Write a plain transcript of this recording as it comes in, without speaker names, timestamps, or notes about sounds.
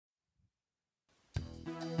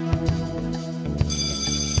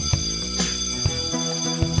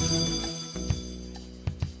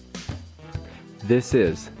This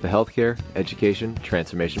is the Healthcare Education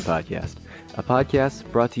Transformation Podcast, a podcast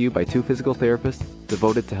brought to you by two physical therapists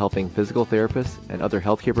devoted to helping physical therapists and other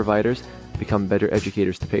healthcare providers become better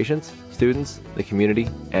educators to patients, students, the community,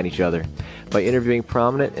 and each other by interviewing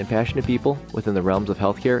prominent and passionate people within the realms of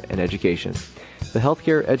healthcare and education. The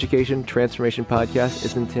Healthcare Education Transformation Podcast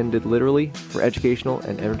is intended literally for educational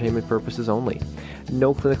and entertainment purposes only.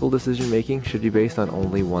 No clinical decision-making should be based on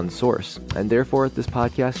only one source, and therefore this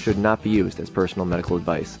podcast should not be used as personal medical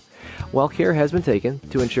advice. While care has been taken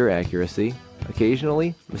to ensure accuracy,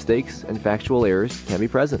 occasionally mistakes and factual errors can be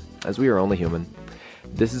present, as we are only human.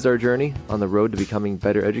 This is our journey on the road to becoming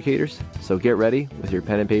better educators, so get ready with your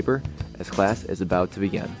pen and paper as class is about to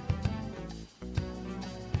begin.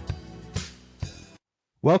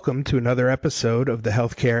 Welcome to another episode of the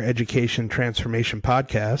Healthcare Education Transformation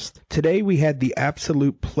Podcast. Today we had the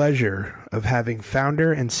absolute pleasure of having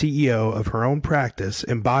founder and CEO of her own practice,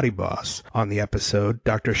 Embody Boss, on the episode,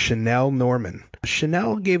 Dr. Chanelle Norman.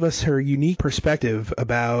 Chanelle gave us her unique perspective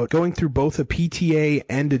about going through both a PTA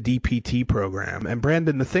and a DPT program. And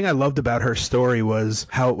Brandon, the thing I loved about her story was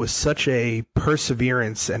how it was such a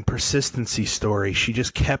perseverance and persistency story. She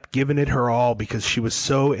just kept giving it her all because she was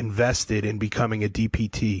so invested in becoming a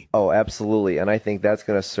DPT. Oh, absolutely. And I think that's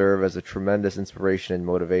going to serve as a tremendous inspiration and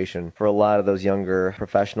motivation for a lot of those younger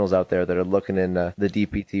professionals out there that are looking in the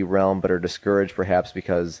DPT realm but are discouraged perhaps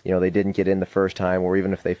because, they didn't get in the first time, or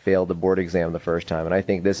even if they failed the board exam the first time. And I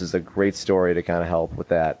think this is a great story to kind of help with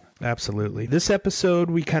that. Absolutely. This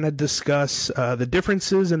episode, we kind of discuss the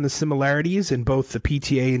differences and the similarities in both the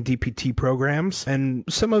PTA and DPT programs, and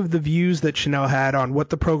some of the views that Chanelle had on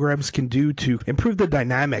what the programs can do to improve the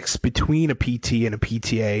dynamics between a PT and a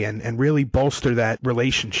PTA and really bolster that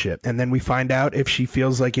relationship. And then we find out if she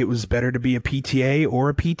feels like it was better to be a PTA or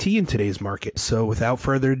a PT in today's market. So without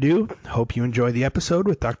further ado, hope you enjoy the episode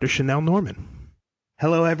with Dr. Chanelle Norman.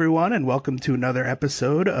 Hello, everyone, and welcome to another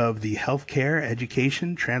episode of the Healthcare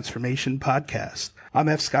Education Transformation Podcast. I'm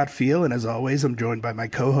F. Scott Field, and as always, I'm joined by my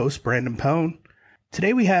co-host, Brandon Pone.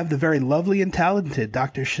 Today, we have the very lovely and talented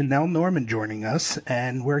Dr. Chanelle Norman joining us,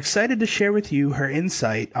 and we're excited to share with you her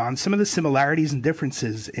insight on some of the similarities and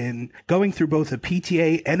differences in going through both a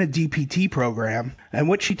PTA and a DPT program, and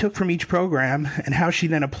what she took from each program, and how she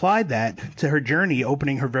then applied that to her journey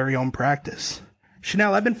opening her very own practice.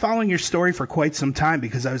 Chanelle, I've been following your story for quite some time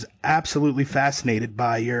because I was absolutely fascinated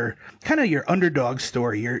by your underdog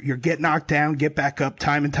story, your get knocked down, get back up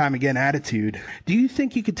time and time again attitude. Do you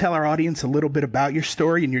think you could tell our audience a little bit about your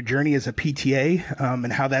story and your journey as a PTA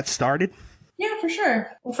and how that started? Yeah, for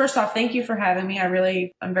sure. Well, first off, thank you for having me.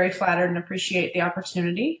 I'm very flattered and appreciate the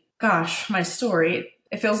opportunity. Gosh, my story,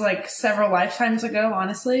 it feels like several lifetimes ago,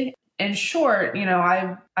 honestly. In short,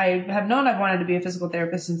 I have known I've wanted to be a physical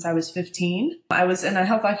therapist since I was 15. I was in a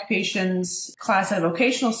health occupations class at a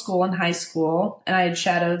vocational school in high school, and I had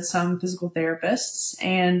shadowed some physical therapists,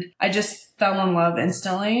 and I just fell in love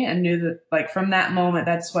instantly and knew that, from that moment,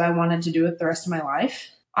 that's what I wanted to do with the rest of my life.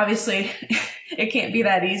 Obviously, it can't be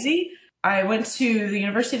that easy. I went to the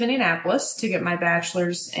University of Indianapolis to get my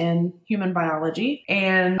bachelor's in human biology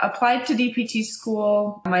and applied to DPT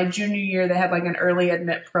school. My junior year, they had an early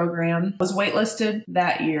admit program, was waitlisted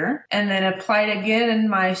that year, and then applied again in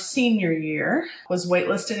my senior year, was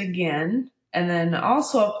waitlisted again, and then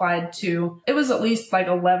also applied to, it was at least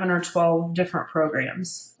 11 or 12 different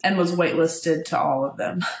programs and was waitlisted to all of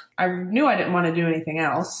them. I knew I didn't want to do anything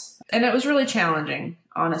else, and it was really challenging.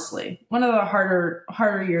 Honestly, one of the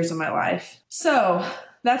harder years of my life. So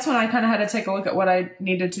that's when I kind of had to take a look at what I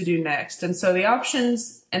needed to do next. And so the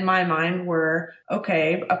options in my mind were,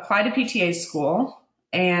 okay, apply to PTA school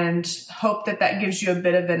and hope that gives you a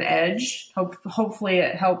bit of an edge. Hopefully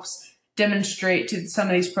it helps demonstrate to some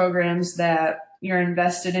of these programs that you're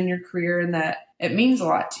invested in your career and that it means a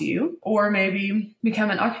lot to you, or maybe become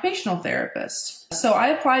an occupational therapist. So I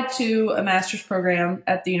applied to a master's program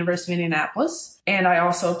at the University of Indianapolis, and I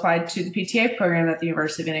also applied to the PTA program at the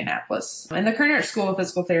University of Indianapolis. And the Kerner School of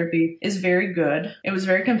Physical Therapy is very good. It was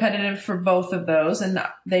very competitive for both of those, and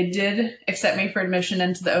they did accept me for admission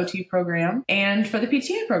into the OT program and for the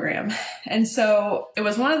PTA program. And so it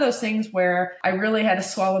was one of those things where I really had to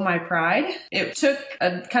swallow my pride. It took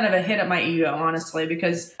a kind of a hit at my ego, honestly,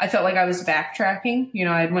 because I felt like I was backtracking.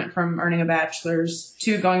 I went from earning a bachelor's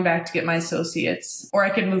to going back to get my associate's. associate's, or I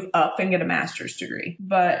could move up and get a master's degree.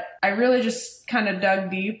 But I really just kind of dug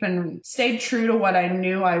deep and stayed true to what I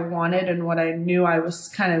knew I wanted and what I knew I was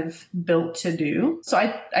kind of built to do. So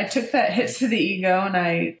I took that hit to the ego and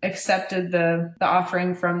I accepted the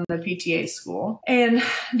offering from the PTA school and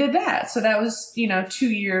did that. So that was, 2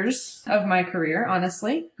 years of my career,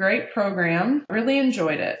 honestly. Great program. Really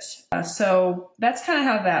enjoyed it. So that's kind of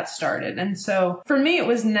how that started. And so for me,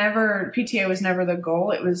 PTA was never the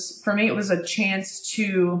goal. For me, it was a chance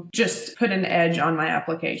to just put an edge on my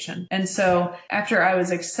application. And so after I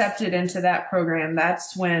was accepted into that program,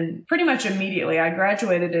 that's when pretty much immediately I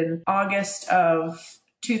graduated in August of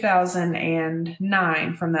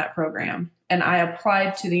 2009 from that program. And I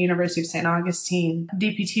applied to the University of St. Augustine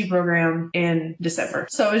DPT program in December.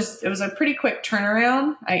 So it was a pretty quick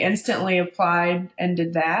turnaround. I instantly applied and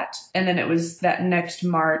did that. And then it was that next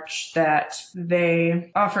March that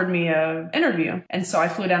they offered me an interview. And so I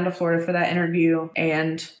flew down to Florida for that interview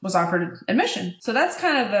and was offered admission. So that's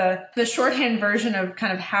kind of the shorthand version of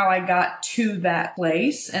kind of how I got to that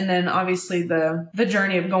place. And then obviously the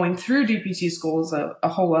journey of going through DPT school is a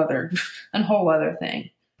whole other thing.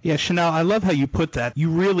 Yeah, Chanelle, I love how you put that. You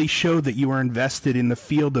really showed that you were invested in the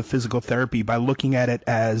field of physical therapy by looking at it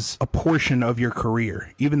as a portion of your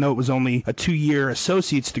career. Even though it was only a 2-year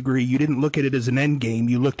associate's degree, you didn't look at it as an end game.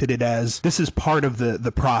 You looked at it as this is part of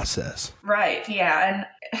the process. Right, yeah. And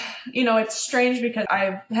it's strange because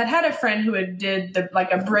I had a friend who did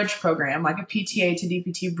a bridge program, like a PTA to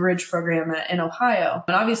DPT bridge program in Ohio.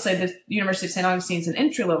 And obviously the University of St. Augustine is an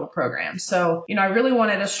entry-level program. So, I really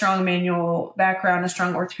wanted a strong manual background, a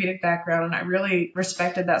strong orthopedic background, and I really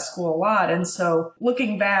respected that school a lot. And so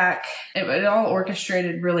looking back, it all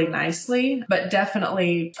orchestrated really nicely, but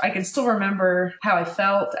definitely I can still remember how I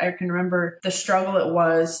felt. I can remember the struggle it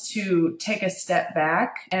was to take a step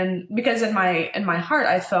back. And because in my heart,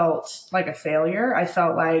 I felt like a failure. I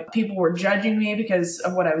felt like people were judging me because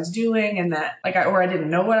of what I was doing and that I didn't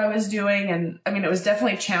know what I was doing. And I mean, it was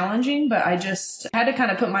definitely challenging, but I just had to kind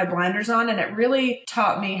of put my blinders on, and it really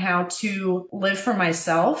taught me how to live for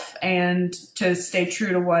myself and to stay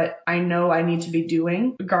true to what I know I need to be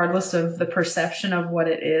doing, regardless of the perception of what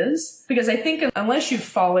it is. Because I think unless you've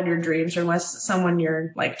followed your dreams, or unless someone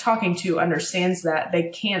you're talking to understands that, they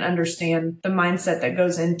can't understand the mindset that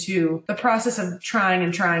goes into the process of trying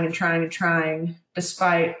and trying and trying and trying,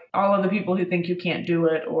 despite all of the people who think you can't do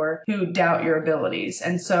it or who doubt your abilities.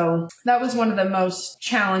 And so that was one of the most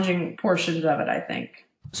challenging portions of it, I think.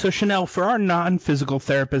 So, Chanelle, for our non-physical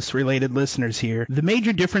therapist-related listeners here, the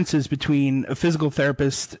major differences between a physical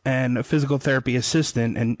therapist and a physical therapy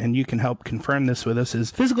assistant, and you can help confirm this with us, is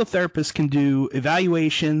physical therapists can do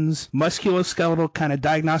evaluations, musculoskeletal kind of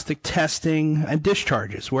diagnostic testing, and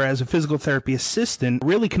discharges, whereas a physical therapy assistant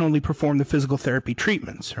really can only perform the physical therapy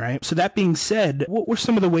treatments, right? So that being said, what were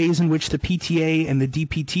some of the ways in which the PTA and the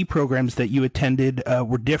DPT programs that you attended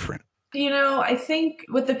were different? I think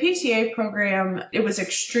with the PTA program, it was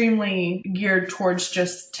extremely geared towards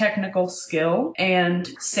just technical skill and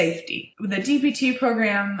safety. With the DPT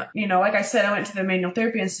program, like I said, I went to the Manual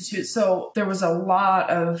Therapy Institute, so there was a lot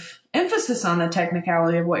of emphasis on the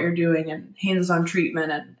technicality of what you're doing and hands-on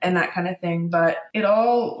treatment and that kind of thing. But it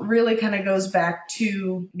all really kind of goes back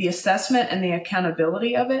to the assessment and the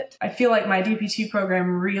accountability of it. I feel like my DPT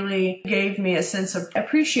program really gave me a sense of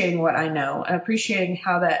appreciating what I know and appreciating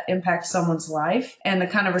how that impacts someone's life and the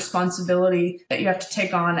kind of responsibility that you have to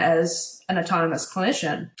take on as an autonomous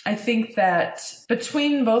clinician. I think that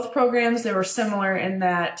between both programs, they were similar in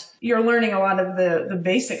that you're learning a lot of the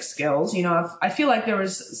basic skills. I feel like there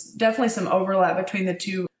was definitely some overlap between the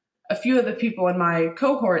two. A few of the people in my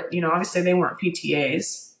cohort, obviously they weren't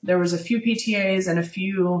PTAs. There was a few PTAs and a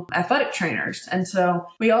few athletic trainers. And so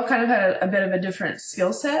we all kind of had a bit of a different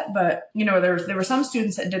skill set, but, there were some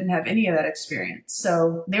students that didn't have any of that experience.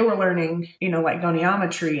 So they were learning, like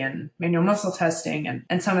goniometry and manual muscle testing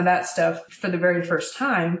and some of that stuff for the very first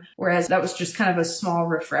time. Whereas that was just kind of a small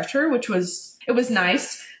refresher, it was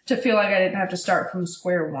nice to feel like I didn't have to start from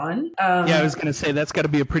square one. Yeah, I was going to say, that's got to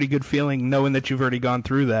be a pretty good feeling knowing that you've already gone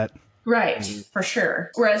through that. Right, for sure.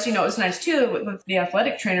 Whereas, it was nice too with the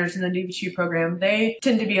athletic trainers in the DPT program. They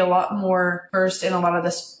tend to be a lot more versed in a lot of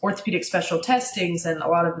the orthopedic special testings and a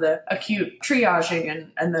lot of the acute triaging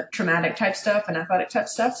and the traumatic type stuff and athletic type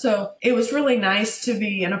stuff. So it was really nice to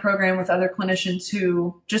be in a program with other clinicians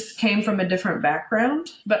who just came from a different background.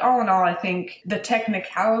 But all in all, I think the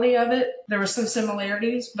technicality of it, there were some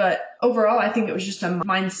similarities, but overall, I think it was just a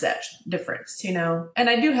mindset difference, and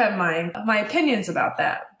I do have my opinions about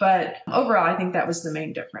that, but overall, I think that was the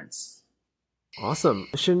main difference. Awesome.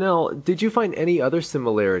 Chanelle, did you find any other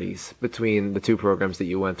similarities between the two programs that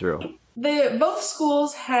you went through? Both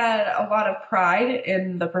schools had a lot of pride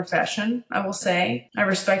in the profession, I will say. I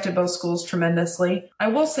respected both schools tremendously. I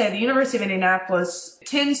will say the University of Indianapolis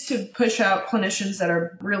tends to push out clinicians that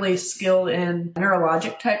are really skilled in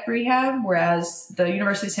neurologic type rehab, whereas the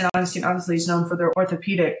University of St. Augustine obviously is known for their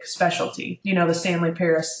orthopedic specialty, the Stanley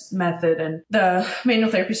Paris method and the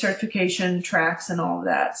manual therapy certification tracks and all of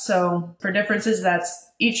that. So for differences, that's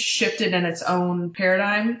each shifted in its own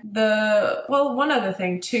paradigm. One other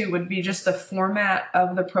thing too would be just the format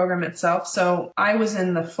of the program itself. So I was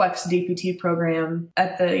in the Flex DPT program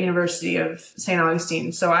at the University of St.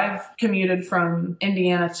 Augustine. So I've commuted from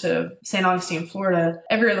Indiana to St. Augustine, Florida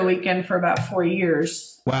every other weekend for about 4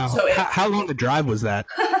 years. Wow. So how long a drive was that?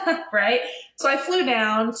 Right? So I flew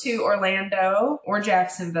down to Orlando or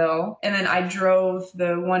Jacksonville, and then I drove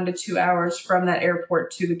the 1 to 2 hours from that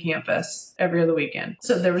airport to the campus every other weekend.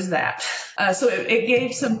 So there was that. So it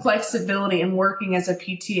gave some flexibility in working as a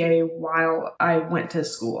PTA while I went to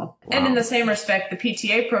school. Wow. And in the same respect, the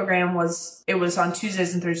PTA program was on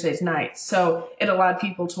Tuesdays and Thursdays nights. So it allowed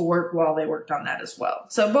people to work while they worked on that as well.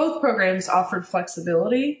 So both programs offered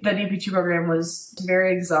flexibility. The DPT program was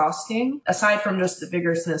very exhausting, aside from just the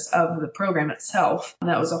vigorousness of the program itself.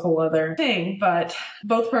 That was a whole other thing. But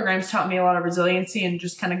both programs taught me a lot of resiliency and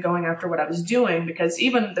just kind of going after what I was doing, because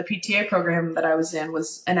even the PTA program that I was in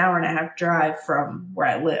was an hour and a half drive from where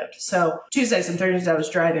I lived. So Tuesdays and Thursdays I was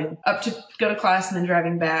driving up to go to class and then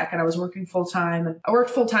driving back, and I was working full time, and I worked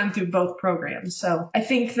full time through both programs. So I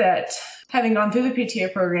think that having gone through the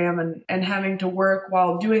PTA program and having to work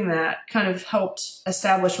while doing that kind of helped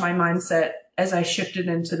establish my mindset as I shifted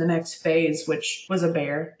into the next phase, which was a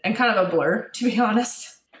bear and kind of a blur, to be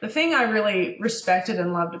honest. The thing I really respected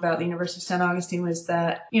and loved about the University of St. Augustine was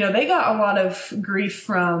that, they got a lot of grief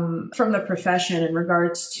from the profession in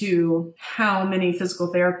regards to how many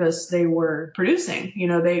physical therapists they were producing.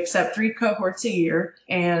 They accept 3 cohorts a year,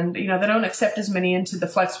 and, they don't accept as many into the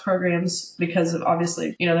flex programs because of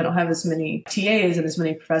obviously, they don't have as many TAs and as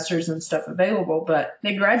many professors and stuff available, but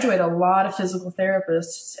they graduate a lot of physical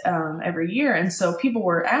therapists every year. And so people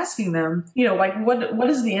were asking them, what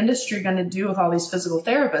is the industry going to do with all these physical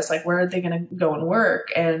therapists? Like, where are they going to go and work?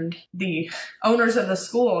 And the owners of the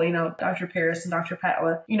school, Dr. Paris and Dr.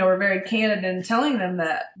 Patla, were very candid in telling them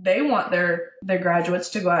that they want their graduates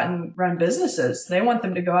to go out and run businesses. They want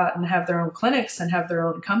them to go out and have their own clinics and have their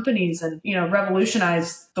own companies and,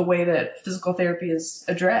 revolutionize the way that physical therapy is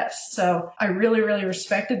addressed. So I really, really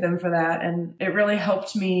respected them for that. And it really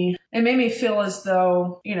helped me. It made me feel as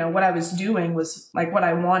though, what I was doing was like what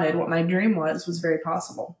I wanted, what my dream was very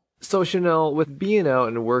possible. So Chanelle, with being out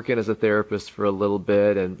and working as a therapist for a little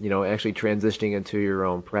bit and, actually transitioning into your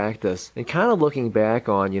own practice and kind of looking back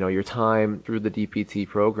on, your time through the DPT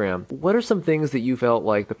program, what are some things that you felt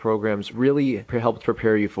like the programs really helped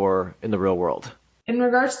prepare you for in the real world? In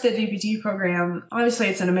regards to the DPT program, obviously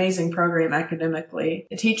it's an amazing program academically.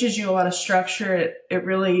 It teaches you a lot of structure. It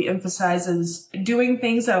really emphasizes doing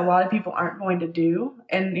things that a lot of people aren't going to do.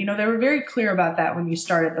 And, they were very clear about that when you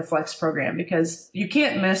started the Flex program, because you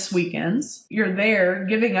can't miss weekends. You're there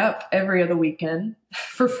giving up every other weekend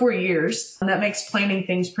for 4 years. And that makes planning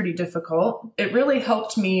things pretty difficult. It really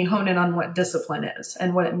helped me hone in on what discipline is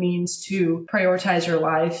and what it means to prioritize your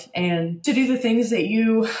life and to do the things that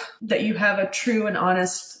you have a true and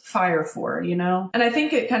honest fire for, And I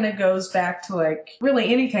think it kind of goes back to like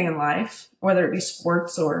really anything in life, whether it be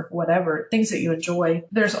sports or whatever, things that you enjoy.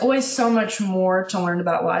 There's always so much more to learn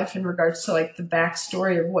about life in regards to like the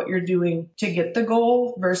backstory of what you're doing to get the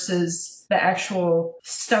goal versus the actual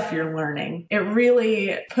stuff you're learning. It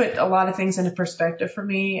really put a lot of things into perspective for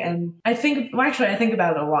me. And I think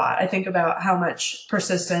about it a lot. I think about how much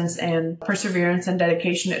persistence and perseverance and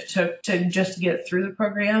dedication it took to just get through the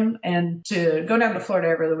program and to go down to Florida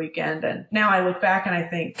every other weekend. And now I look back and I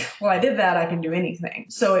think, well, I did that. I can do anything.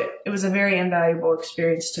 So it was a very invaluable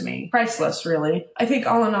experience to me. Priceless, really. I think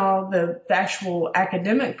all in all, the actual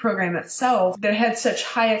academic program itself, that had such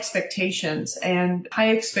high expectations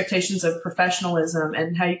of professionalism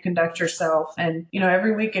and how you conduct yourself. And,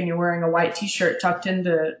 every weekend you're wearing a white t-shirt tucked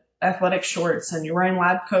into athletic shorts and you're wearing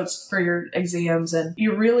lab coats for your exams, and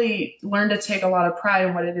you really learn to take a lot of pride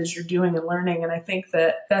in what it is you're doing and learning. And I think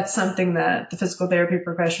that that's something that the physical therapy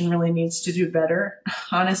profession really needs to do better,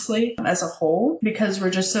 honestly, as a whole, because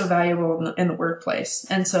we're just so valuable in the workplace.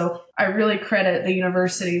 And so I really credit the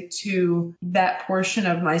university to that portion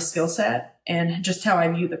of my skill set and just how I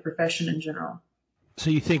view the profession in general. So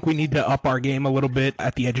you think we need to up our game a little bit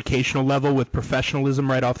at the educational level with professionalism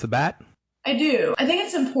right off the bat? I do. I think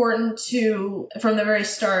it's important to, from the very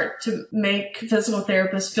start, to make physical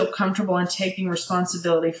therapists feel comfortable in taking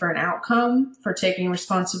responsibility for an outcome, for taking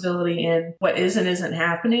responsibility in what is and isn't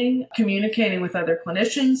happening, communicating with other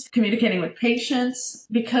clinicians, communicating with patients,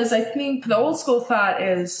 because I think the old school thought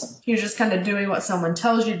is you're just kind of doing what someone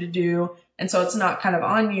tells you to do. And so it's not kind of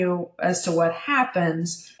on you as to what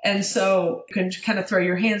happens. And so you can kind of throw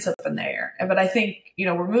your hands up in the air. But I think,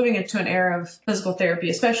 we're moving into an era of physical therapy,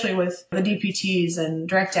 especially with the DPTs and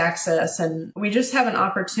direct access. And we just have an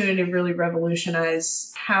opportunity to really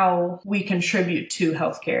revolutionize how we contribute to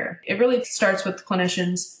healthcare. It really starts with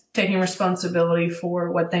clinicians taking responsibility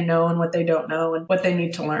for what they know and what they don't know and what they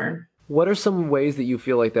need to learn. What are some ways that you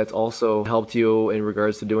feel like that's also helped you in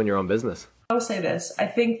regards to doing your own business? I'll say this. I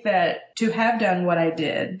think that to have done what I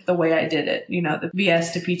did, the way I did it, the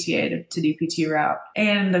VS to PTA to DPT route,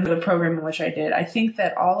 and the program in which I did, I think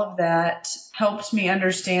that all of that helped me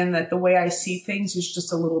understand that the way I see things is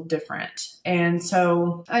just a little different. And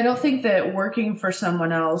so I don't think that working for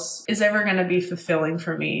someone else is ever going to be fulfilling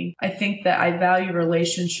for me. I think that I value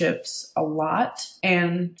relationships a lot.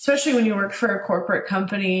 And especially when you work for a corporate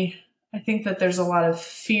company, I think that there's a lot of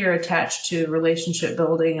fear attached to relationship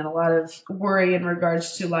building and a lot of worry in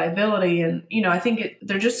regards to liability. And, I think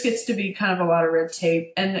there just gets to be kind of a lot of red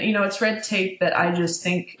tape. And, it's red tape that I just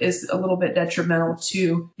think is a little bit detrimental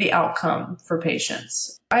to the outcome for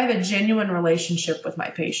patients. I have a genuine relationship with my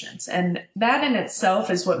patients. And that in itself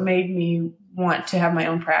is what made me want to have my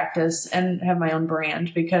own practice and have my own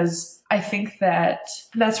brand, because I think that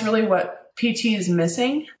that's really what PT is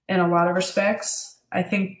missing in a lot of respects. I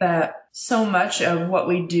think that so much of what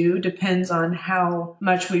we do depends on how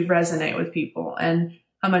much we resonate with people and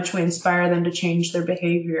how much we inspire them to change their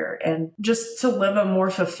behavior and just to live a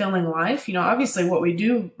more fulfilling life. Obviously what we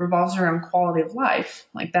do revolves around quality of life.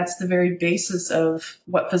 Like that's the very basis of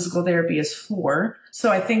what physical therapy is for. So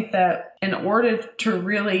I think that in order to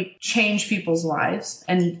really change people's lives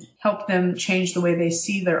and help them change the way they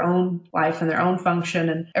see their own life and their own function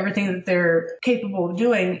and everything that they're capable of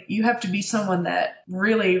doing, you have to be someone that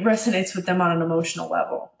really resonates with them on an emotional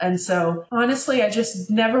level. And so honestly, I just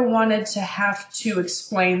never wanted to have to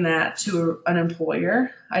explain that to an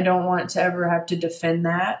employer. I don't want to ever have to defend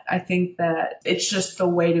that. I think that it's just the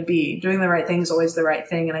way to be. Doing the right thing is always the right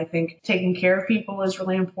thing. And I think taking care of people is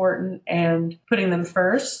really important and putting them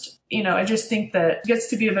first. I just think that it gets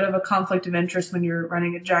to be a bit of a conflict of interest when you're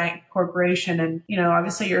running a giant corporation and,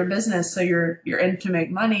 obviously you're a business, so you're in to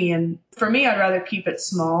make money. And for me, I'd rather keep it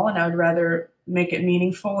small and I would rather make it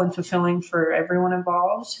meaningful and fulfilling for everyone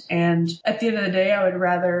involved. And at the end of the day, I would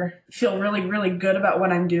rather feel really, really good about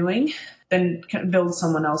what I'm doing than build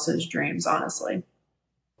someone else's dreams, honestly.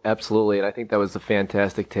 Absolutely. And I think that was a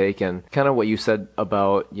fantastic take and kind of what you said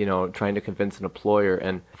about, trying to convince an employer.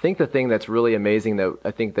 And I think the thing that's really amazing that I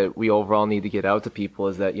think that we overall need to get out to people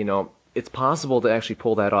is that, it's possible to actually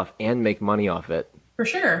pull that off and make money off it. For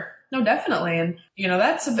sure. No, definitely. And,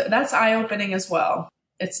 that's eye-opening as well.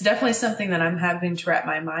 It's definitely something that I'm having to wrap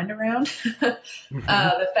my mind around.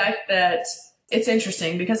 The fact that it's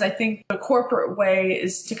interesting because I think the corporate way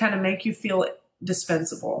is to kind of make you feel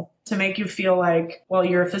dispensable, to make you feel like, well,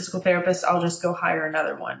 you're a physical therapist, I'll just go hire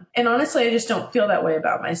another one. And honestly, I just don't feel that way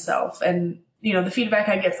about myself. And, the feedback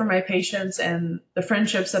I get from my patients and the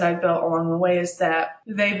friendships that I've built along the way is that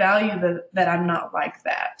they value that I'm not like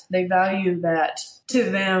that. They value that to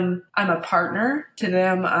them, I'm a partner. To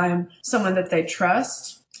them, I'm someone that they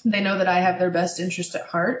trust. They know that I have their best interest at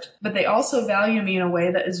heart, but they also value me in a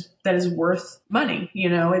way that is worth money.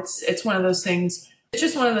 It's one of those things. It's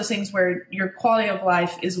just one of those things where your quality of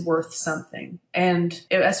life is worth something. And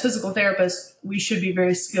as physical therapists, we should be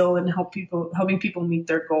very skilled in helping people meet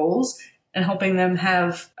their goals and helping them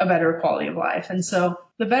have a better quality of life. And so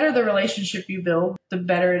the better the relationship you build, the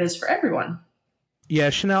better it is for everyone. Yeah,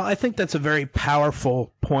 Chanelle, I think that's a very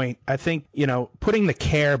powerful point. I think, putting the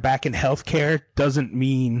care back in healthcare doesn't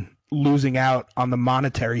mean losing out on the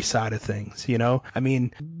monetary side of things.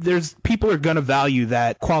 There's people are going to value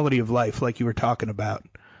that quality of life like you were talking about.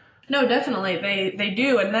 No, definitely. They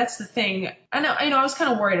do. And that's the thing. I know, I was kind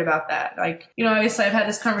of worried about that. Obviously I've had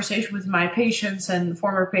this conversation with my patients and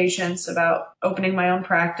former patients about opening my own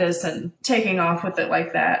practice and taking off with it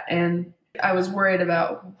like that. And I was worried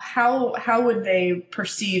about how would they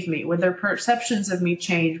perceive me? Would their perceptions of me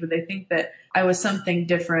change? Would they think that I was something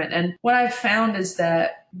different? And what I've found is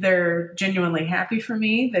that they're genuinely happy for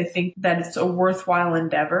me. They think that it's a worthwhile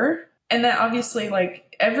endeavor. And that obviously,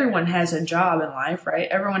 like, everyone has a job in life, right?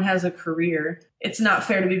 Everyone has a career. It's not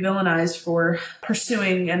fair to be villainized for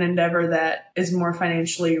pursuing an endeavor that is more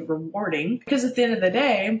financially rewarding, because at the end of the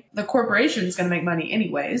day, the corporation is going to make money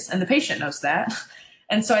anyways, and the patient knows that.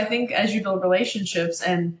 And so I think as you build relationships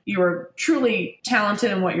and you are truly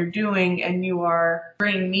talented in what you're doing and you are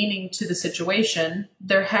bringing meaning to the situation,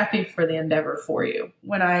 they're happy for the endeavor for you.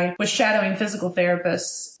 When I was shadowing physical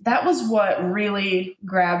therapists, that was what really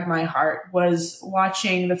grabbed my heart, was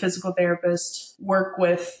watching the physical therapist work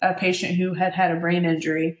with a patient who had had a brain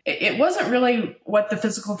injury. It wasn't really what the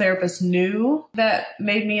physical therapist knew that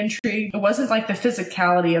made me intrigued. It wasn't like the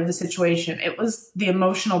physicality of the situation. It was the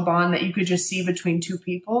emotional bond that you could just see between two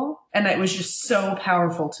people. And it was just so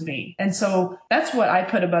powerful to me. And so that's what I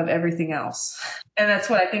put above everything else. And that's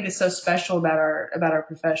what I think is so special about our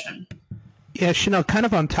profession. Yeah, Chanelle, kind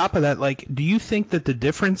of on top of that, like, do you think that the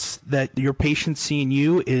difference that your patients see in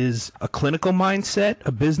you is a clinical mindset,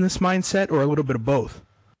 a business mindset, or a little bit of both?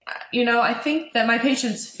 I think that my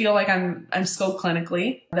patients feel like I'm skilled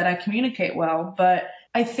clinically, that I communicate well, but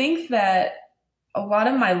I think that a lot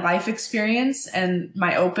of my life experience and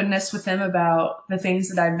my openness with them about the things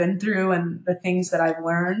that I've been through and the things that I've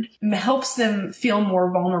learned helps them feel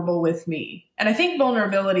more vulnerable with me. And I think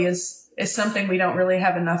vulnerability is something we don't really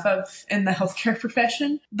have enough of in the healthcare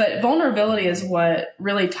profession, but vulnerability is what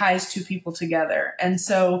really ties two people together. And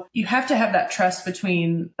so you have to have that trust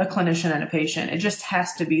between a clinician and a patient. It just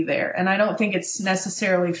has to be there. And I don't think it's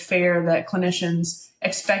necessarily fair that clinicians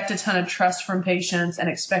expect a ton of trust from patients and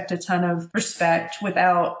expect a ton of respect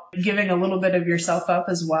without giving a little bit of yourself up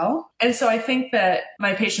as well. And so I think that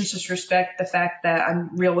my patients just respect the fact that I'm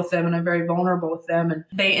real with them and I'm very vulnerable with them. And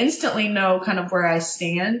they instantly know kind of where I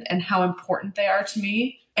stand and how important they are to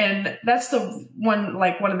me. And that's the one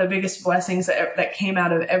of the biggest blessings that came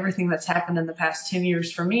out of everything that's happened in the past 10 years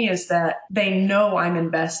for me, is that they know I'm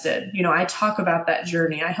invested. I talk about that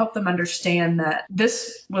journey. I help them understand that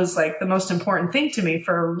this was like the most important thing to me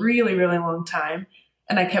for a really, really long time.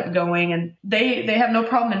 And I kept going, and they have no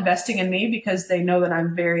problem investing in me because they know that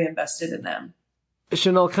I'm very invested in them.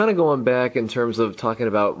 Chanelle, kind of going back in terms of talking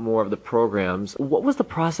about more of the programs, what was the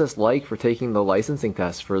process like for taking the licensing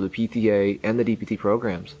test for the PTA and the DPT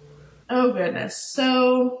programs? Oh, goodness.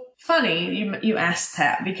 So funny you asked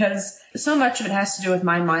that, because so much of it has to do with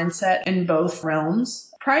my mindset in both realms.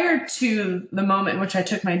 Prior to the moment in which I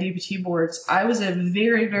took my DPT boards, I was a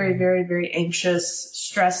very, very, very, very anxious,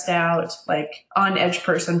 stressed out, on edge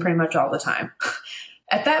person pretty much all the time.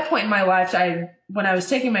 At that point in my life, when I was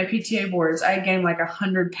taking my PTA boards, I had gained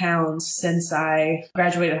 100 pounds since I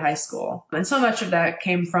graduated high school. And so much of that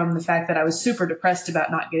came from the fact that I was super depressed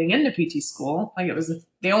about not getting into PT school. It was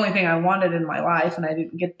the only thing I wanted in my life, and I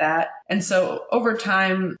didn't get that. And so over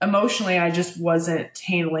time, emotionally, I just wasn't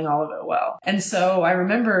handling all of it well. And so I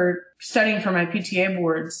remember studying for my PTA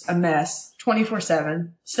boards, a mess,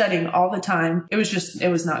 24/7, studying all the time. It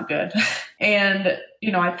was not good. And,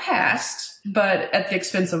 I passed. But at the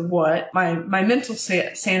expense of what? My mental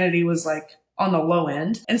sanity was on the low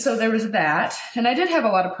end. And so there was that. And I did have a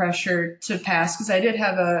lot of pressure to pass because I did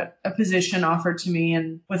have a position offered to me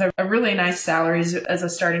and with a really nice salary as a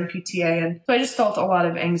starting PTA. And so I just felt a lot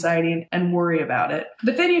of anxiety and worry about it.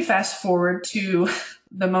 But then you fast forward to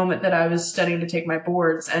the moment that I was studying to take my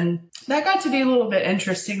boards. And that got to be a little bit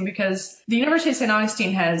interesting because the University of St.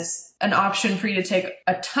 Augustine has an option for you to take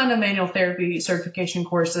a ton of manual therapy certification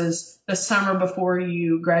courses the summer before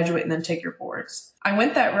you graduate and then take your boards. I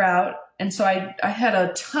went that route. And so I had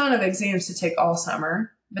a ton of exams to take all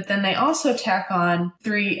summer, but then they also tack on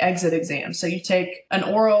 3 exit exams. So you take an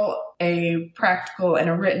oral, a practical, and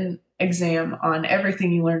a written exam on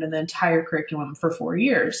everything you learned in the entire curriculum for 4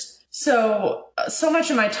 years. So much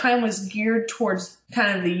of my time was geared towards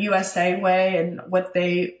kind of the USA way and what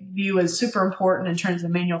they view as super important in terms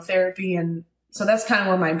of manual therapy. And so that's kind of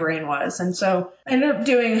where my brain was. And so I ended up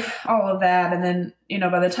doing all of that. And then,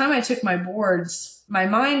 by the time I took my boards, my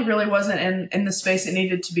mind really wasn't in the space it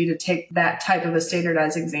needed to be to take that type of a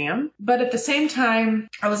standardized exam. But at the same time,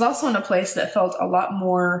 I was also in a place that felt a lot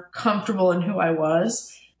more comfortable in who I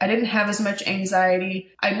was. I didn't have as much anxiety.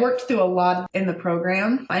 I'd worked through a lot in the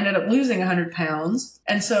program. I ended up losing 100 pounds.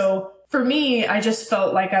 And so for me, I just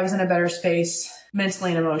felt like I was in a better space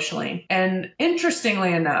mentally and emotionally. And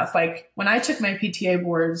interestingly enough, when I took my PTA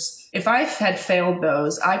boards, if I had failed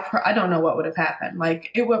those, I don't know what would have happened.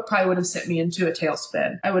 Probably would have sent me into a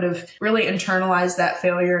tailspin. I would have really internalized that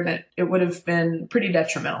failure, and it would have been pretty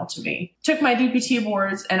detrimental to me. Took my DPT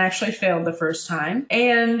boards and actually failed the first time.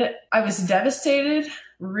 And I was devastated,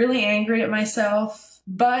 really angry at myself,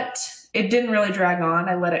 but it didn't really drag on.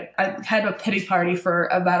 I had a pity party for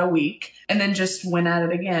about a week and then just went at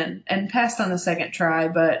it again and passed on the second try.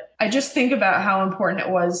 But I just think about how important it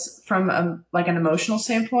was from an emotional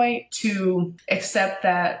standpoint to accept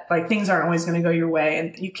that like things aren't always going to go your way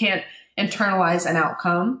and you can't internalize an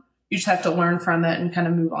outcome. You just have to learn from it and kind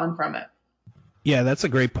of move on from it. Yeah, that's a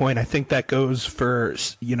great point. I think that goes for,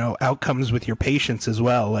 outcomes with your patients as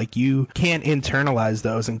well. Like you can't internalize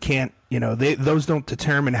those and can't, those don't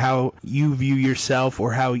determine how you view yourself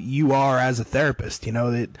or how you are as a therapist.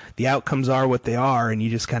 The outcomes are what they are and you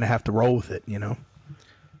just kind of have to roll with it,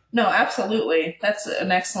 No, absolutely. That's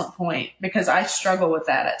an excellent point because I struggle with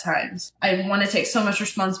that at times. I want to take so much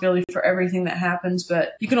responsibility for everything that happens,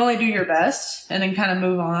 but you can only do your best and then kind of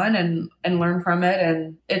move on and learn from it.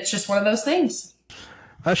 And it's just one of those things.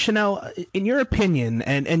 Chanelle, in your opinion,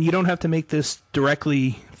 and you don't have to make this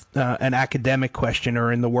directly an academic question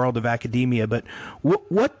or in the world of academia, but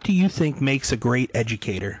what do you think makes a great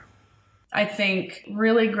educator? I think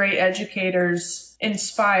really great educators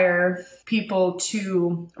inspire people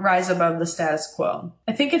to rise above the status quo.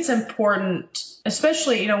 I think it's important,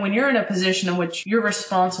 especially, when you're in a position in which you're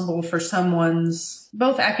responsible for someone's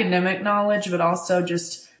both academic knowledge, but also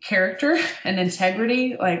just character and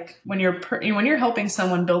integrity. Like when you're helping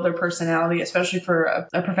someone build their personality, especially for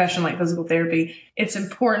a profession like physical therapy, it's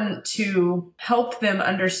important to help them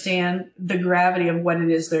understand the gravity of what it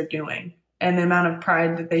is they're doing and the amount of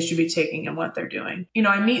pride that they should be taking in what they're doing.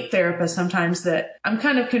 I meet therapists sometimes that I'm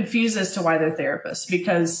kind of confused as to why they're therapists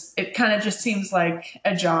because it kind of just seems like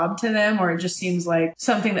a job to them, or it just seems like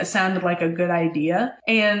something that sounded like a good idea.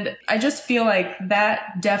 And I just feel like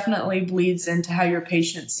that definitely bleeds into how your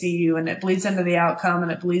patients see you, and it bleeds into the outcome,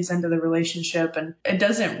 and it bleeds into the relationship, and it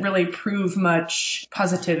doesn't really prove much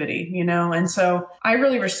positivity, And so I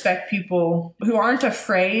really respect people who aren't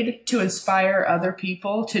afraid to inspire other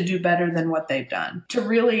people to do better than what they've done, to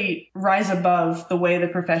really rise above the way the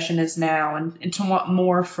profession is now and to want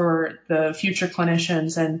more for the future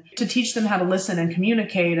clinicians and to teach them how to listen and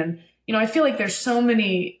communicate. And, I feel like there's so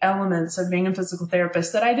many elements of being a physical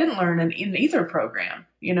therapist that I didn't learn in either program,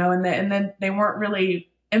 and then they weren't really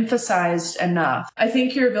emphasized enough. I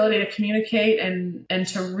think your ability to communicate and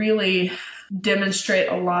to really demonstrate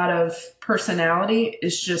a lot of personality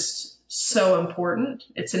is just so important.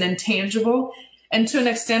 It's an intangible. And to an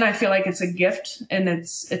extent, I feel like it's a gift and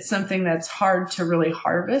it's something that's hard to really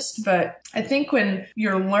harvest. But I think when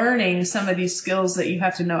you're learning some of these skills that you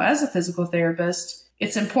have to know as a physical therapist,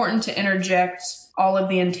 it's important to interject all of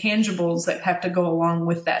the intangibles that have to go along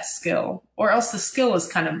with that skill, or else the skill is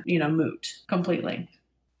kind of, moot completely.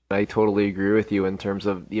 I totally agree with you in terms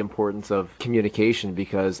of the importance of communication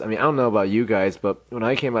because, I don't know about you guys, but when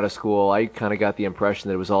I came out of school, I kind of got the impression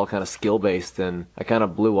that it was all kind of skill-based, and I kind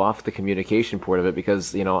of blew off the communication part of it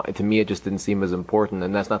because, to me it just didn't seem as important,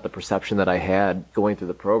 and that's not the perception that I had going through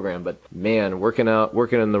the program. But man, working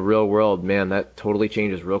in the real world, man, that totally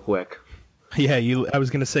changes real quick. Yeah, I was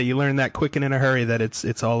going to say, you learn that quick and in a hurry that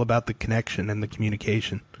it's all about the connection and the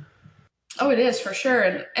communication. Oh, it is for sure.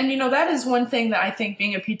 And that is one thing that I think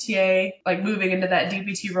being a PTA, like moving into that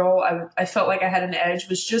DPT role, I felt like I had an edge,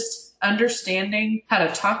 was just understanding how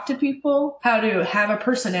to talk to people, how to have a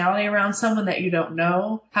personality around someone that you don't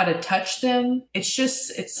know, how to touch them. It's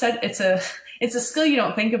a skill you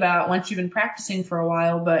don't think about once you've been practicing for a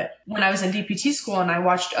while. But when I was in DPT school and I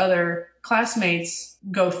watched other classmates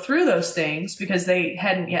go through those things because they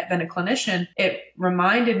hadn't yet been a clinician, it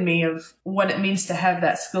reminded me of what it means to have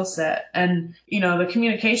that skill set. And, the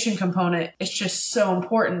communication component is just so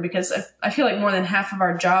important because I feel like more than half of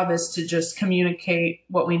our job is to just communicate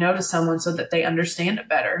what we know to someone so that they understand it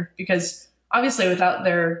better. Because obviously without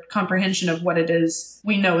their comprehension of what it is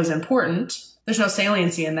we know is important, there's no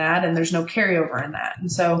saliency in that and there's no carryover in that.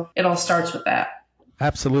 And so it all starts with that.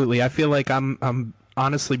 Absolutely. I feel like I'm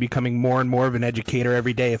honestly becoming more and more of an educator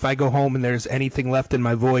every day. If I go home and there's anything left in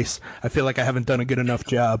my voice, I feel like I haven't done a good enough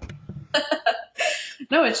job.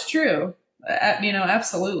 No, it's true.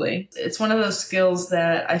 Absolutely. It's one of those skills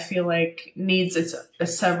that I feel like needs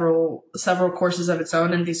several courses of its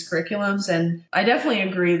own in these curriculums. And I definitely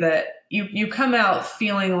agree that you come out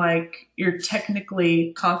feeling like you're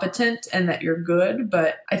technically competent and that you're good.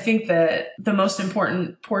 But I think that the most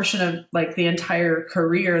important portion of like the entire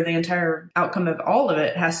career, the entire outcome of all of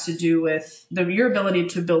it has to do with your ability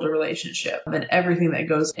to build a relationship and everything that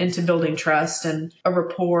goes into building trust and a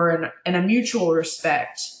rapport and a mutual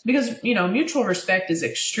respect. Because, mutual respect is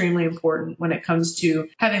extremely important when it comes to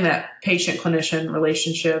having that patient-clinician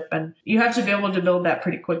relationship. And you have to be able to build that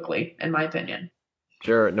pretty quickly, in my opinion.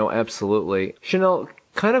 Sure. No, absolutely. Chanelle,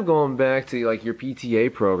 Kind of going back to like your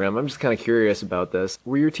PTA program, I'm just kind of curious about this.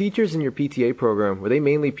 Were your teachers in your PTA program, were they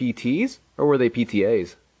mainly PTs or were they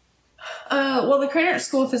PTAs? Well, the Cranert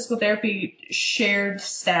School of Physical Therapy shared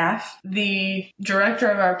staff. The director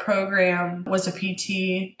of our program was a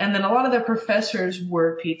PT, and then a lot of the professors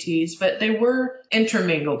were PTs, but they were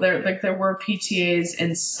intermingled. There were PTAs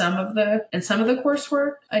in some of the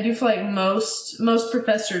coursework. I do feel like most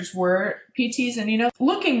professors were PTs, and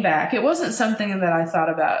looking back, it wasn't something that I thought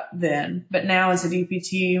about then, but now as a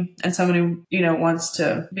DPT and someone who wants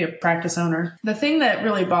to be a practice owner, the thing that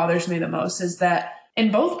really bothers me the most is that in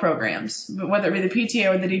both programs, whether it be the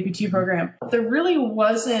PTA or the DPT program, there really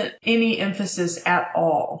wasn't any emphasis at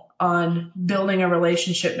all on building a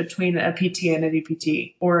relationship between a PTA and a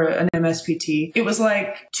DPT or an MSPT. It was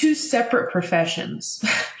like two separate professions.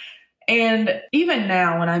 And even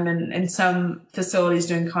now when I'm in some facilities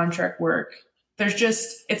doing contract work,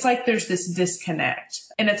 it's like there's this disconnect.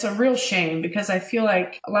 And it's a real shame because I feel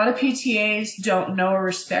like a lot of PTAs don't know or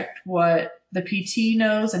respect what the PT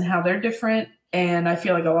knows and how they're different. And I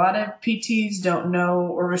feel like a lot of PTs don't know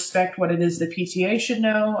or respect what it is the PTA should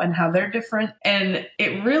know and how they're different. And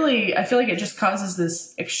I feel like it just causes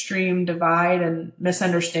this extreme divide and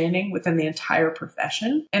misunderstanding within the entire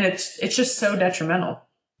profession. And it's just so detrimental.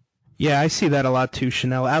 Yeah, I see that a lot too,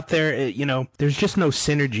 Chanelle. Out there, there's just no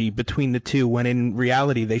synergy between the two when in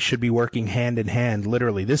reality they should be working hand in hand,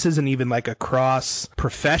 literally. This isn't even like a cross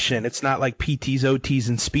profession. It's not like PTs, OTs,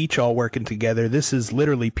 and speech all working together. This is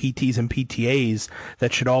literally PTs and PTAs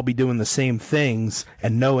that should all be doing the same things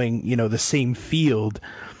and knowing, the same field.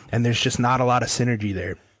 And there's just not a lot of synergy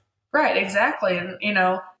there. Right, exactly. And,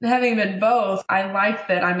 having been both, I like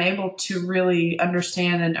that I'm able to really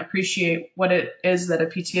understand and appreciate what it is that a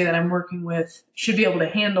PTA that I'm working with should be able to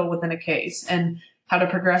handle within a case and how to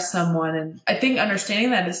progress someone. And I think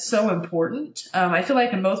understanding that is so important. I feel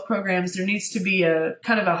like in both programs, there needs to be a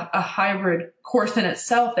kind of a hybrid course in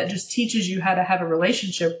itself that just teaches you how to have a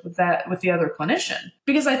relationship with the other clinician.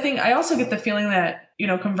 Because I also get the feeling that,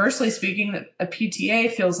 conversely speaking, that a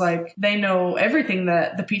PTA feels like they know everything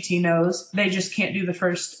that the PT knows. They just can't do the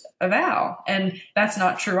first eval. And that's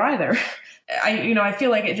not true either. I feel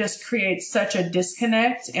like it just creates such a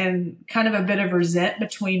disconnect and kind of a bit of resent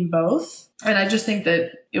between both. And I just think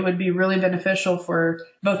that it would be really beneficial for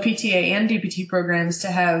both PTA and DPT programs to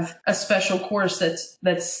have a special course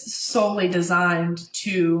that's solely designed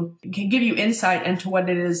to give you insight into what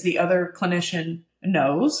it is the other clinician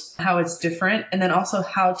knows, how it's different, and then also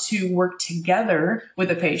how to work together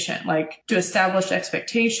with a patient, like to establish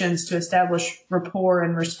expectations, to establish rapport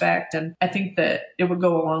and respect. And I think that it would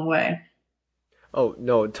go a long way. Oh,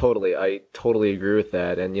 no, totally. I totally agree with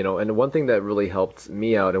that. And, and one thing that really helped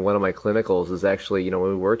me out in one of my clinicals is actually, when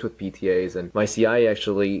we worked with PTAs, and my CI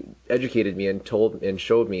actually educated me and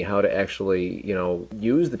showed me how to actually,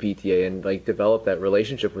 use the PTA and like develop that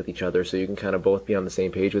relationship with each other so you can kind of both be on the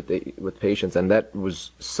same page with patients. And that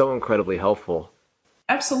was so incredibly helpful.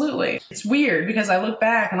 Absolutely. It's weird because I look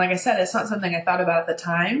back and like I said, it's not something I thought about at the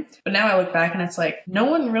time, but now I look back and it's like, no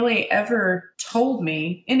one really ever told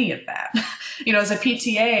me any of that. As a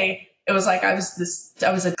PTA, it was like I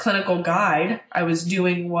was a clinical guide. I was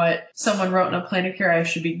doing what someone wrote in a plan of care I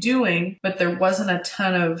should be doing, but there wasn't a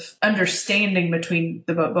ton of understanding between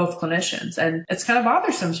both clinicians. And it's kind of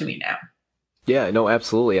bothersome to me now. Yeah, no,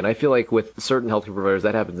 absolutely. And I feel like with certain healthcare providers,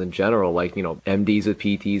 that happens in general, like, MDs with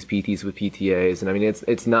PTs, PTs with PTAs. And I mean,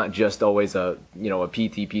 it's not just always a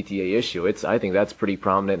PT, PTA issue. I think that's pretty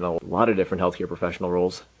prominent in a lot of different healthcare professional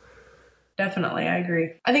roles. Definitely. I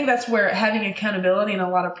agree. I think that's where having accountability and a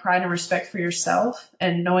lot of pride and respect for yourself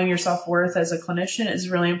and knowing your self-worth as a clinician is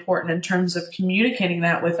really important in terms of communicating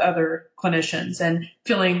that with other clinicians and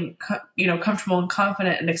feeling, comfortable and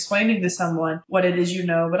confident and explaining to someone what it is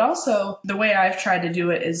but also the way I've tried to do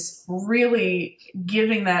it is really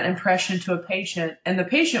giving that impression to a patient, and the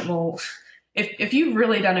patient will, if you've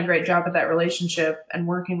really done a great job at that relationship and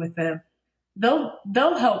working with them, they'll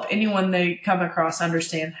help anyone they come across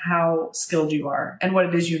understand how skilled you are and what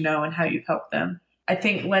it is and how you've helped them. I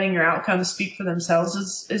think letting your outcomes speak for themselves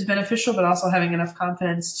is beneficial, but also having enough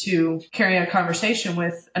confidence to carry a conversation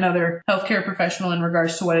with another healthcare professional in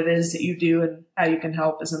regards to what it is that you do and how you can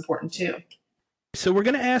help is important too. So we're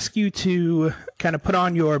going to ask you to kind of put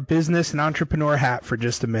on your business and entrepreneur hat for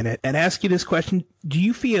just a minute and ask you this question. Do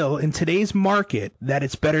you feel in today's market that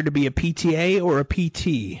it's better to be a PTA or a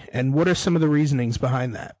PT? And what are some of the reasonings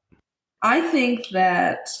behind that? I think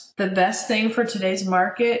that the best thing for today's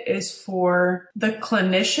market is for the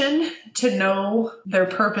clinician to know their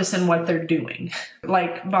purpose and what they're doing.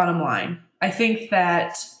 Like, bottom line, I think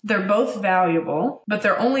that they're both valuable, but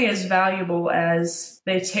they're only as valuable as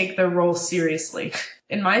they take their role seriously.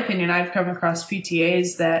 In my opinion, I've come across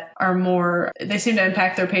PTAs that are they seem to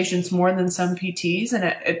impact their patients more than some PTs. And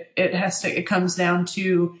it comes down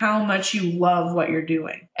to how much you love what you're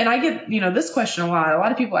doing. And I get, this question a lot. A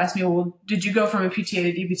lot of people ask me, well, did you go from a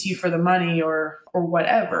PTA to DPT for the money or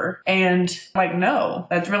whatever? And like, no,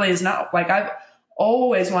 that really is not I've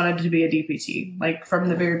always wanted to be a DPT, from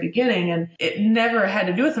the very beginning. And it never had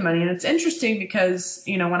to do with the money. And it's interesting because,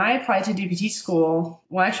 when I applied to DPT school,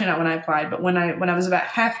 well, actually not when I applied, but when I was about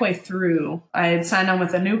halfway through, I had signed on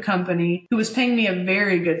with a new company who was paying me a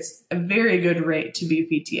very good rate to be a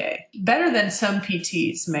PTA, better than some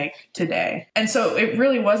PTs make today. And so it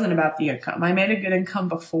really wasn't about the income. I made a good income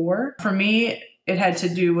before. For me, it had to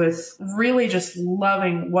do with really just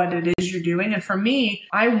loving what it is you're doing. And for me,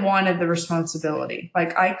 I wanted the responsibility.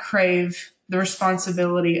 I crave the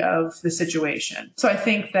responsibility of the situation. So I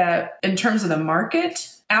think that in terms of the market,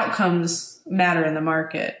 outcomes matter in the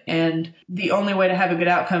market. And the only way to have a good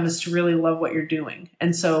outcome is to really love what you're doing.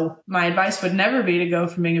 And so my advice would never be to go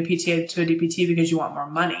from being a PTA to a DPT because you want more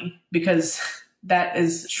money, because that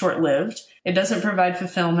is short-lived. It doesn't provide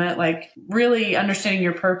fulfillment. Really understanding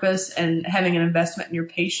your purpose and having an investment in your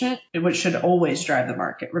patient, which should always drive the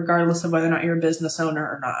market, regardless of whether or not you're a business owner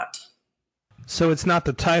or not. So it's not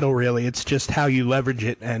the title, really. It's just how you leverage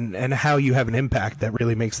it and how you have an impact that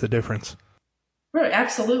really makes the difference. Right,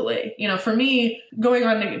 absolutely. For me, going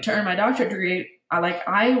on to earn my doctorate degree,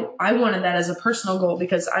 I wanted that as a personal goal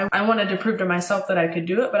because I wanted to prove to myself that I could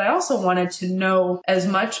do it, but I also wanted to know as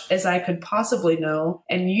much as I could possibly know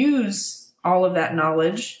and use all of that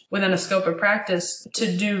knowledge within a scope of practice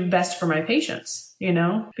to do best for my patients,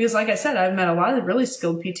 because like I said, I've met a lot of really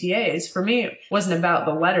skilled PTAs. For me, it wasn't about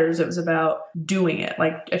the letters. It was about doing it,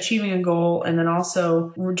 achieving a goal, and then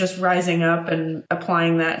also just rising up and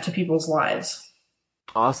applying that to people's lives.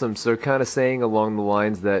 Awesome. So kind of saying along the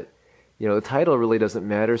lines that, the title really doesn't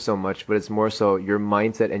matter so much, but it's more so your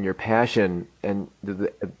mindset and your passion and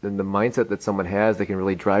the mindset that someone has that can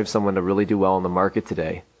really drive someone to really do well in the market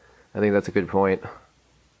today. I think that's a good point.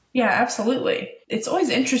 Yeah, absolutely. It's always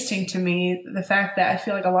interesting to me, the fact that I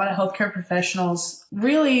feel like a lot of healthcare professionals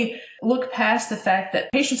really look past the fact that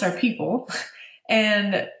patients are people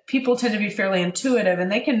and people tend to be fairly intuitive and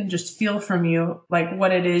they can just feel from you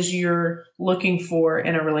what it is you're looking for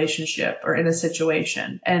in a relationship or in a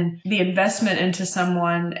situation. And the investment into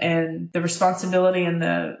someone and the responsibility and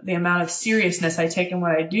the amount of seriousness I take in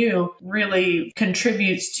what I do really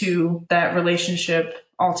contributes to that relationship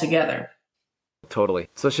altogether. Totally.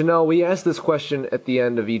 So Chanelle, we asked this question at the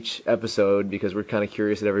end of each episode because we're kind of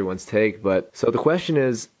curious at everyone's take. So the question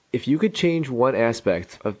is, if you could change one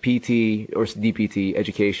aspect of PT or DPT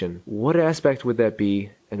education, what aspect would that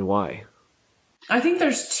be and why? I think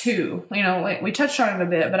there's two. We touched on it a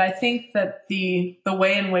bit, but I think that the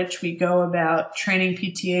way in which we go about training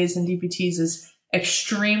PTAs and DPTs is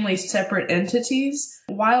extremely separate entities.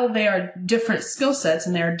 While they are different skill sets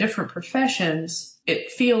and they are different professions,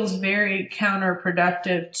 it feels very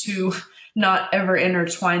counterproductive to not ever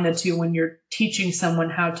intertwine the two when you're teaching someone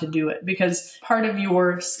how to do it. Because part of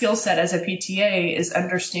your skill set as a PTA is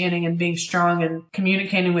understanding and being strong and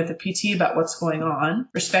communicating with the PT about what's going on,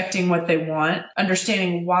 respecting what they want,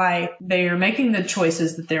 understanding why they are making the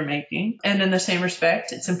choices that they're making. And in the same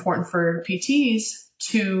respect, it's important for PTs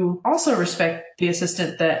to also respect the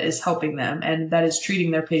assistant that is helping them and that is treating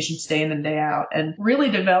their patients day in and day out. And really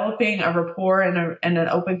developing a rapport and an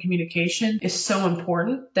open communication is so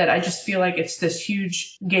important that I just feel like it's this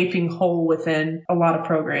huge gaping hole within a lot of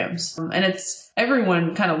programs. And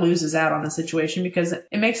everyone kind of loses out on the situation because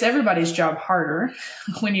it makes everybody's job harder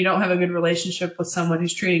when you don't have a good relationship with someone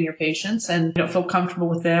who's treating your patients and you don't feel comfortable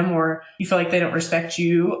with them or you feel like they don't respect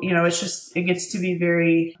you. It gets to be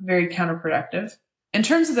very, very counterproductive. In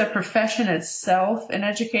terms of the profession itself in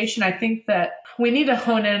education, I think that we need to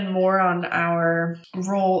hone in more on our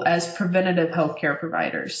role as preventative healthcare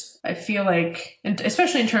providers. I feel like,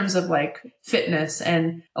 especially in terms of fitness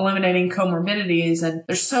and eliminating comorbidities, and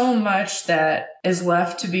there's so much that is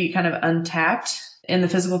left to be kind of untapped in the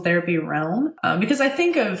physical therapy realm, because I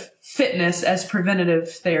think of fitness as preventative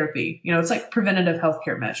therapy. It's like preventative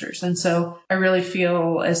healthcare measures. And so I really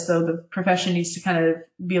feel as though the profession needs to kind of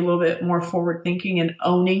be a little bit more forward thinking and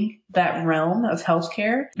owning that realm of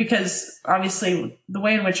healthcare, because obviously the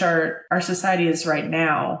way in which our society is right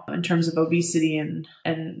now in terms of obesity and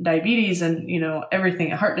diabetes and,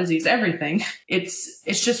 everything, heart disease, everything, it's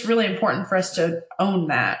just really important for us to own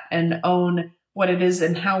that and own what it is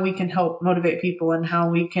and how we can help motivate people and how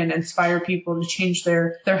we can inspire people to change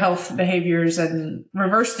their health behaviors and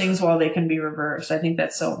reverse things while they can be reversed. I think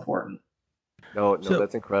that's so important. No,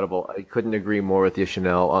 that's incredible. I couldn't agree more with you,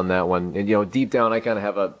 Chanelle, on that one. And, deep down, I kind of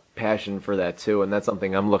have a passion for that too, and that's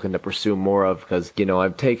something I'm looking to pursue more of because,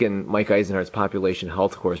 I've taken Mike Eisenhardt's population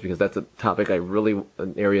health course because that's a topic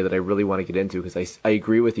an area that I really want to get into because I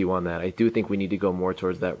agree with you on that. I do think we need to go more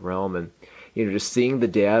towards that realm, and, just seeing the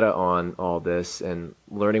data on all this and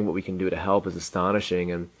learning what we can do to help is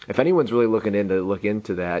astonishing. And if anyone's really looking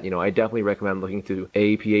into that, I definitely recommend looking to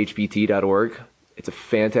aphpt.org. It's a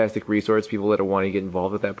fantastic resource, people that are wanting to get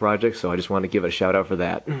involved with that project. So I just want to give it a shout out for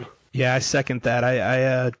that. Yeah, I second that.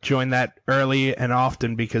 I joined that early and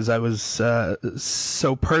often because I was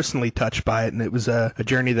so personally touched by it. And it was a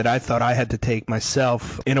journey that I thought I had to take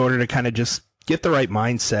myself in order to kind of just get the right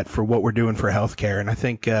mindset for what we're doing for healthcare. And I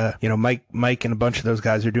think, Mike and a bunch of those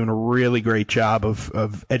guys are doing a really great job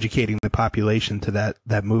of educating the population to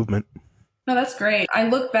that movement. No, that's great. I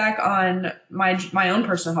look back on my own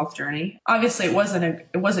personal health journey. Obviously, it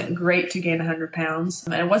wasn't great to gain 100 pounds,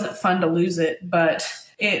 and it wasn't fun to lose it, but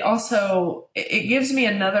it gives me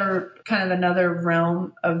another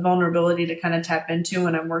realm of vulnerability to kind of tap into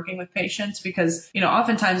when I'm working with patients because,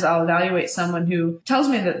 oftentimes I'll evaluate someone who tells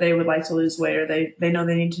me that they would like to lose weight or they know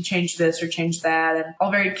they need to change this or change that. And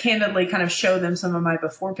I'll very candidly kind of show them some of my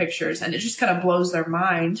before pictures, and it just kind of blows their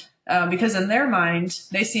mind. Because in their mind,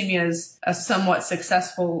 they see me as a somewhat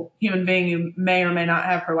successful human being who may or may not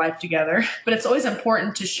have her life together. But it's always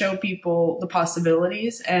important to show people the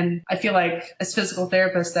possibilities. And I feel like as physical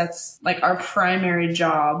therapists, that's like our primary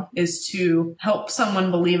job is to help someone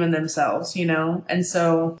believe in themselves, And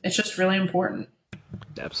so it's just really important.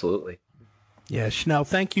 Absolutely. Yeah, Chanelle,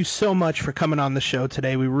 thank you so much for coming on the show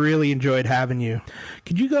today. We really enjoyed having you.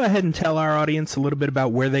 Could you go ahead and tell our audience a little bit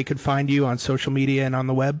about where they could find you on social media and on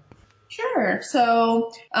the web? Sure.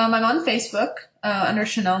 So I'm on Facebook under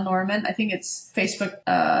Chanelle Norman. I think it's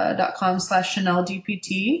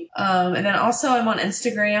facebook.com/ChanelleDPT. And then also I'm on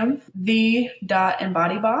Instagram.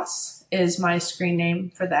 the.embodyboss is my screen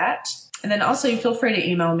name for that. And then also you feel free to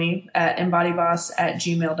email me at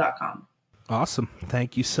embodyboss@gmail.com. Awesome.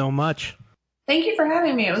 Thank you so much. Thank you for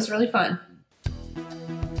having me. It was really fun.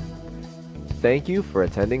 Thank you for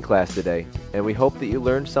attending class today, and we hope that you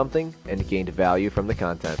learned something and gained value from the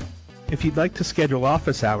content. If you'd like to schedule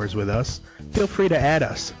office hours with us, feel free to add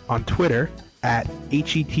us on Twitter at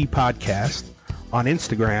HET Podcast, on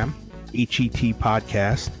Instagram, HET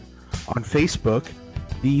Podcast, on Facebook,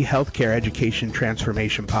 the Healthcare Education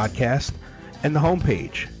Transformation Podcast, and the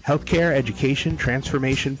homepage,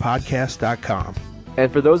 healthcareeducationtransformationpodcast.com. And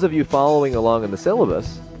for those of you following along in the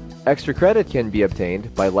syllabus, extra credit can be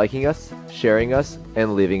obtained by liking us, sharing us,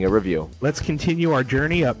 and leaving a review. Let's continue our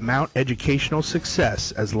journey up Mount Educational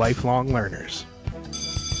Success as lifelong learners.